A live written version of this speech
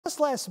Just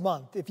last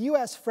month, if you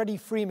asked Freddie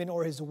Freeman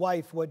or his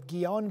wife what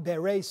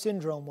Guillain-Barré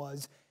syndrome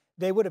was,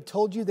 they would have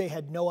told you they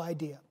had no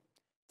idea.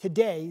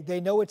 Today, they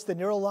know it's the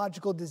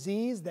neurological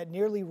disease that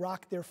nearly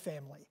rocked their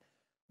family.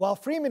 While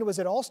Freeman was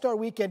at All-Star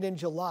Weekend in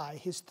July,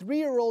 his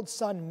 3-year-old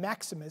son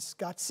Maximus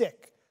got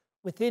sick.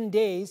 Within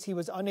days, he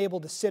was unable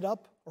to sit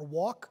up or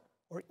walk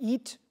or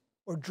eat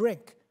or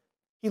drink.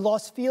 He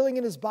lost feeling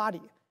in his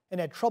body and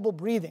had trouble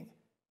breathing,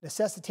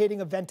 necessitating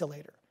a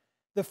ventilator.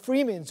 The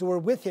Freemans were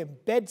with him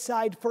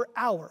bedside for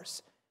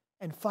hours.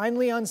 And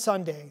finally on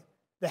Sunday,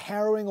 the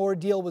harrowing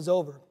ordeal was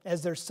over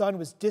as their son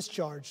was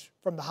discharged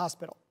from the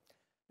hospital.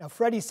 Now,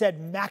 Freddie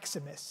said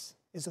Maximus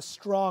is a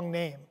strong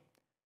name.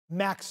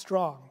 Max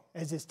Strong,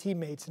 as his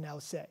teammates now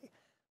say,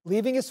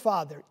 leaving his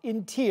father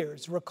in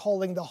tears,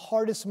 recalling the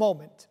hardest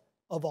moment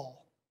of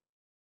all.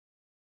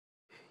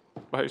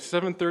 By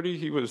 7:30,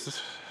 he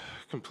was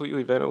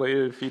completely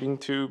ventilated, feeding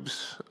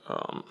tubes,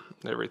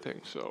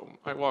 everything. So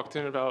I walked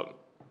in about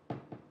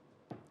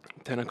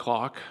 10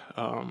 o'clock. It's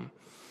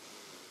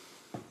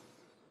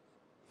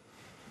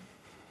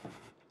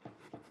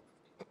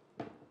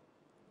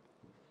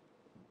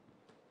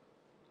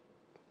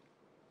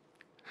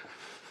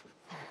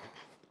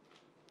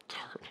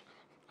hard.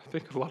 I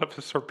think a lot of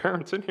us are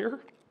parents in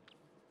here.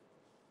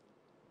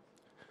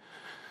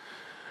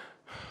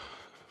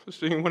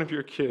 Seeing one of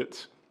your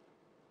kids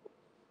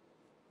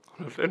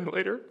on a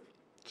ventilator,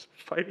 just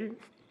fighting.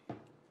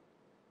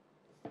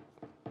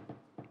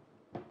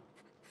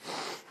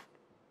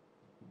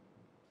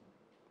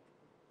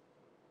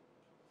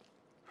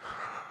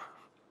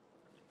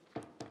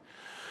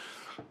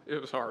 It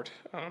was hard.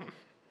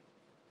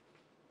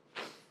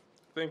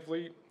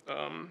 Thankfully,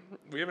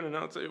 we haven't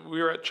announced it.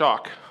 We were at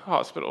Chalk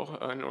Hospital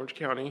in Orange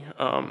County.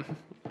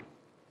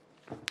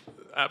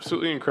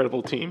 Absolutely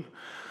incredible team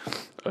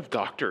of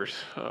doctors.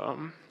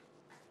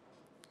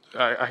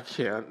 I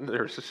can't,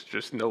 there's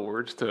just no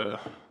words to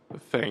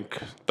thank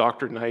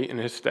Dr. Knight and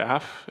his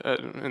staff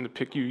in the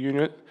PICU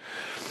unit.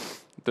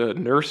 The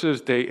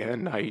nurses, day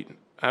and night,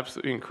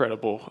 absolutely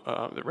incredible.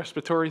 The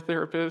respiratory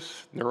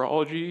therapists,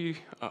 neurology,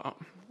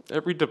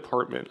 every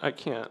department. I'm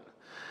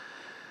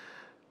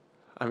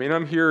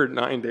here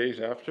 9 days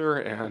after,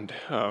 and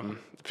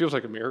it feels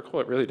like a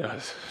miracle. It really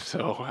does.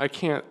 So I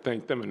can't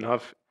thank them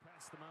enough.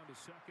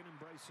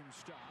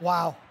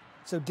 Wow.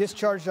 So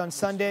discharged on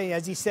Sunday,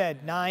 as he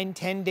said,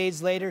 9-10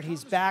 days later,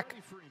 he's back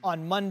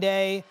on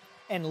Monday.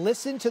 And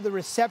listen to the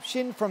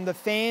reception from the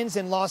fans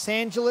in Los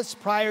Angeles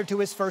prior to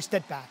his first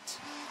at-bat.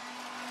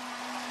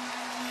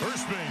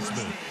 First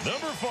baseman,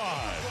 number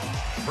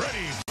 5,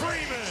 Freddie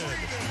Freeman.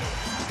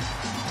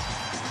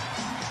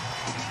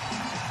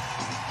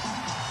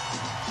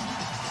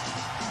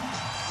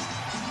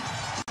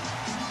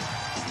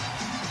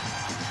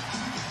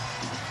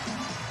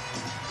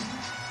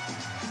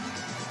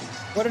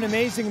 What an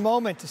amazing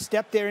moment to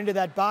step there into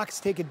that box,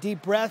 take a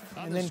deep breath,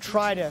 and then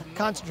try to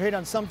concentrate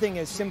on something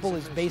as simple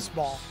as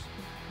baseball.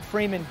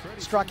 Freeman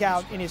struck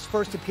out in his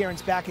first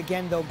appearance back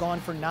again, though gone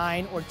for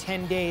 9 or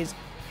 10 days.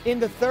 In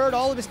the third,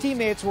 all of his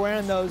teammates were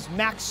wearing those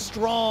Max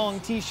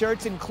Strong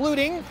t-shirts,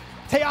 including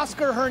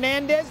Teoscar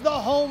Hernandez, the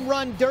home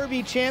run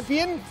derby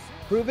champion,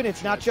 proving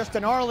it's not just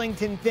an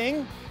Arlington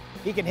thing.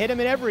 He can hit him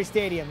in every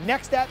stadium.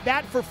 Next at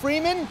bat for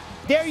Freeman,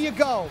 there you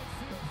go.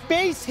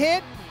 Base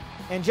hit,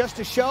 and just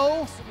to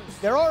show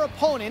there are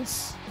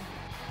opponents,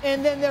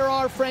 and then there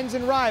are friends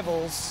and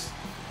rivals.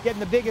 Getting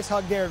the biggest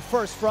hug there at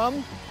first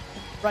from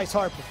Bryce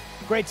Harper.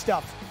 Great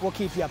stuff. We'll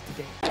keep you up to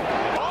date.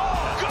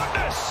 Oh,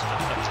 goodness!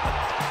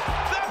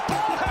 That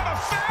ball had a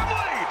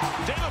family!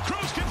 De La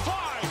Cruz can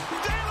fly!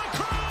 De La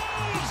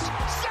Cruz!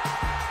 Save!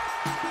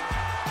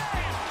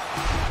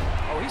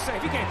 Oh, he's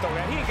safe. He can't throw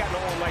that. He ain't got no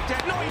arm like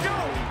that. No, he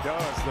don't. He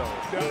does, though.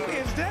 Who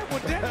is that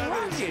with that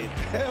rocket?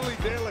 Elly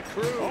De La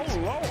Cruz. Oh,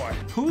 Lord.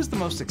 Who's the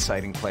most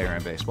exciting player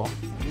in baseball?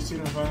 You see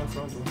that right in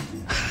front of him?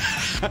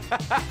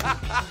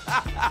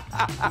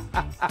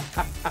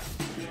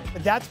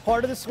 But that's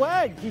part of the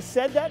swag. He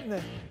said that in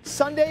the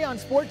Sunday on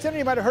SportsCenter.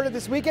 You might have heard it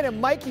this weekend.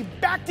 And Mike, he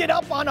backed it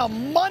up on a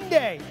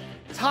Monday.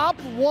 Top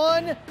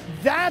 1,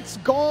 that's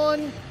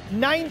gone,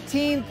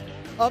 19th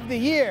of the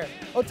year.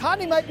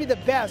 Ohtani might be the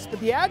best, but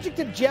the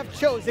adjective Jeff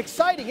chose,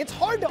 exciting. It's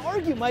hard to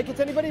argue, Mike. It's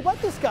anybody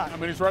but this guy. I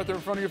mean, he's right there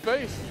in front of your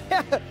face.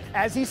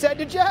 As he said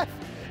to Jeff,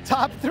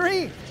 top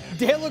 3,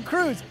 De La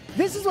Cruz.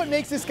 This is what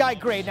makes this guy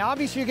great. Now,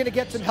 obviously, you're going to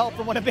get some help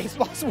from one of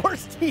baseball's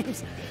worst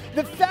teams.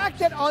 The fact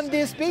that on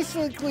this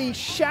basically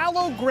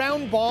shallow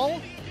ground ball,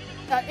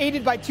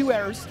 aided by 2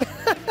 errors,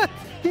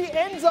 he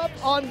ends up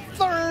on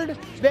third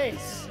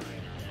base.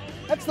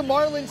 That's the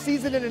Marlins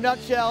season in a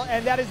nutshell,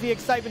 and that is the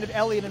excitement of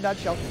Elly in a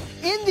nutshell.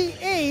 In the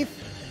 8th,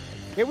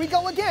 here we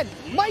go again.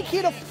 Mike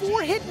hit a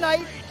 4-hit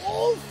night.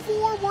 All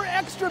 4 were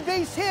extra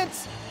base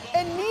hits,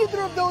 and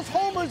neither of those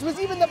homers was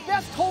even the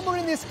best homer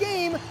in this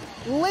game.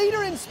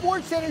 Later in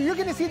SportsCenter, you're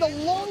going to see the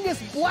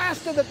longest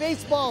blast of the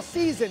baseball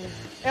season.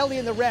 Elly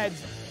and the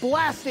Reds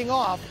blasting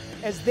off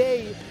as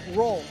they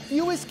roll.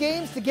 Fewest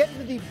games to get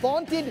into the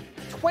vaunted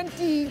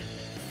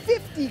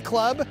 2050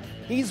 club.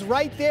 He's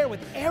right there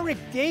with Eric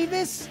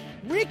Davis,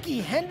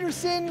 Ricky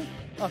Henderson,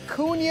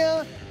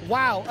 Acuna,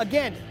 wow.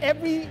 Again,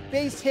 every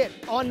base hit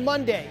on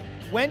Monday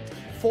went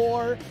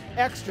for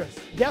extras.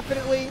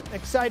 Definitely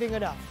exciting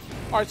enough.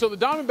 All right, so the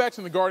Diamondbacks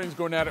and the Guardians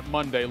going at it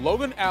Monday.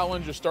 Logan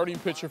Allen, your starting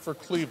pitcher for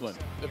Cleveland.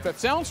 If that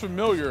sounds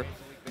familiar,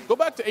 go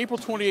back to April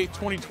 28,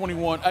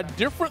 2021. A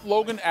different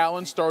Logan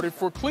Allen started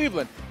for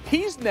Cleveland.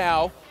 He's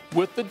now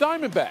with the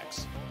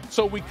Diamondbacks.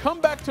 So we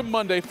come back to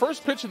Monday.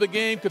 First pitch of the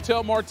game,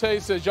 Ketel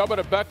Marte says, y'all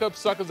better back up,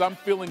 suckers. I'm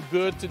feeling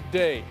good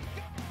today.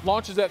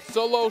 Launches that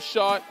solo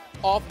shot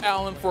off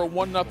Allen for a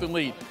 1-0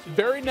 lead.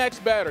 Very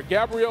next batter,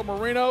 Gabriel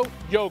Moreno.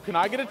 Yo, can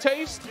I get a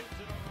taste?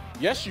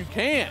 Yes, you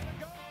can.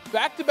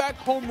 Back-to-back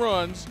home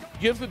runs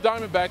gives the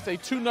Diamondbacks a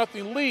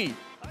 2-0 lead.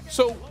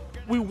 So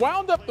we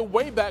wound up the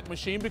Wayback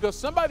Machine because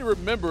somebody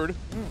remembered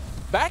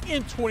back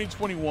in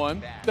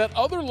 2021 that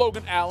other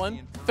Logan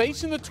Allen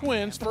facing the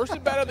Twins, first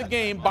at bat of the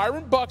game,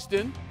 Byron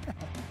Buxton.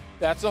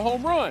 That's a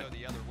home run.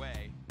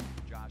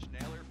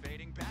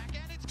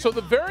 So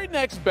the very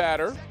next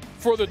batter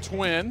for the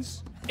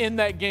Twins in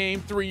that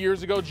game 3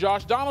 years ago,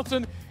 Josh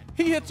Donaldson,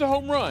 he hits a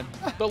home run.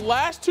 The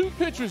last two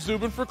pitchers,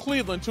 Zubin, for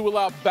Cleveland to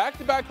allow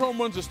back-to-back home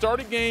runs to start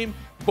a game,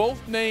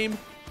 both named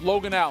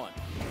Logan Allen.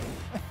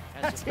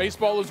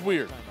 Baseball is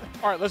weird.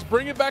 All right, let's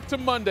bring it back to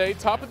Monday.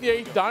 Top of the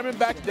 8th,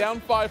 Diamondbacks down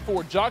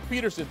 5-4. Jock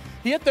Peterson,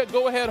 he hit that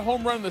go-ahead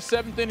home run in the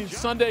 7th inning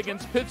Sunday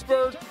against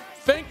Pittsburgh.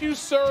 Thank you,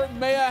 sir.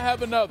 May I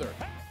have another?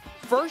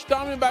 First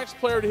Diamondbacks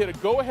player to hit a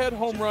go-ahead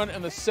home run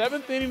in the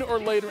 7th inning or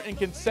later in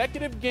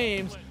consecutive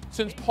games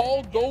since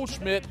Paul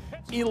Goldschmidt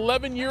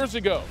 11 years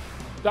ago.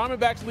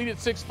 Diamondbacks lead at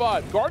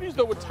 6-5. Guardians,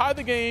 though, would tie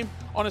the game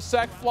on a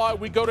sac fly.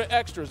 We go to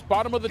extras.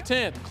 Bottom of the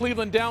 10th.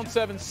 Cleveland down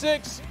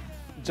 7-6.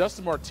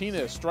 Justin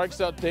Martinez strikes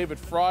out David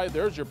Fry.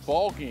 There's your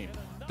ball game.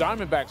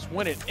 Diamondbacks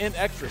win it in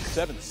extra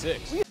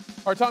 7-6.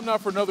 Our time now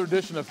for another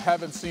edition of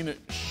Haven't Seen It,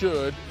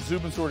 Should.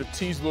 Zubin sort of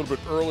teased a little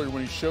bit earlier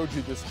when he showed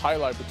you this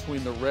highlight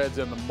between the Reds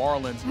and the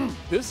Marlins.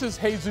 This is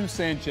Jesus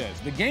Sanchez.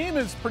 The game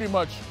is pretty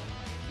much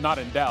not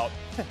in doubt,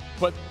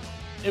 but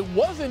it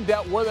was in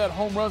doubt where that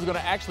home run is going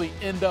to actually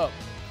end up.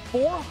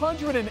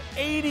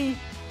 480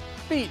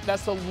 feet.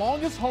 That's the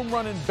longest home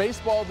run in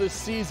baseball this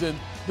season.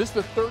 This is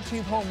the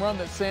 13th home run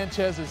that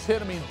Sanchez has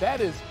hit. I mean,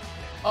 that is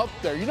up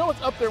there. You know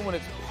it's up there when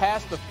it's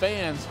past the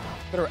fans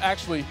that are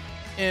actually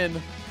in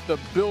the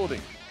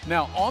building.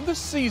 Now, on the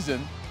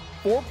season,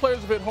 4 players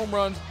have hit home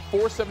runs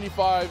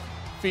 475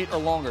 feet or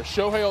longer.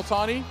 Shohei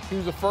Ohtani, he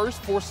was the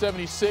first,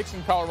 476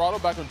 in Colorado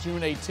back on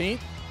June 18th.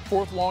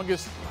 4th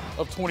longest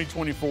of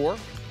 2024.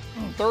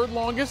 3rd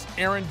longest,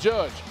 Aaron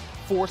Judge,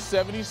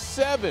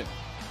 477.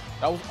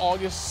 That was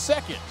August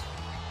 2nd.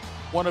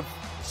 One of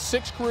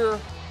 6 career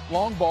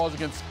long balls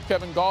against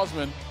Kevin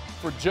Gausman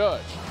for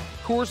Judge.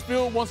 Coors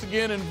Field once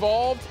again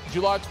involved.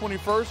 July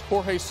 21st,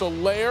 Jorge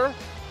Soler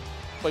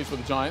plays for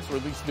the Giants, or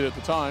at least did at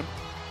the time.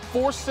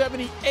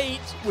 478,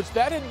 which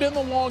that had been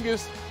the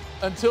longest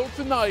until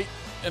tonight.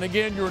 And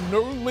again, your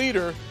new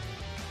leader,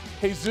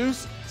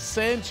 Jesus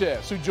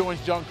Sanchez, who joins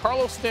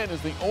Giancarlo Stanton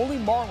as the only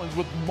Marlins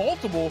with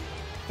multiple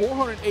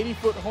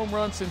 480-foot home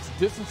runs since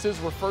distances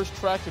were first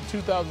tracked in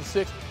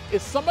 2006.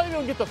 Is somebody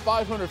going to get to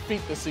 500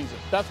 feet this season?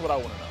 That's what I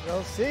want to know.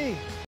 We'll see.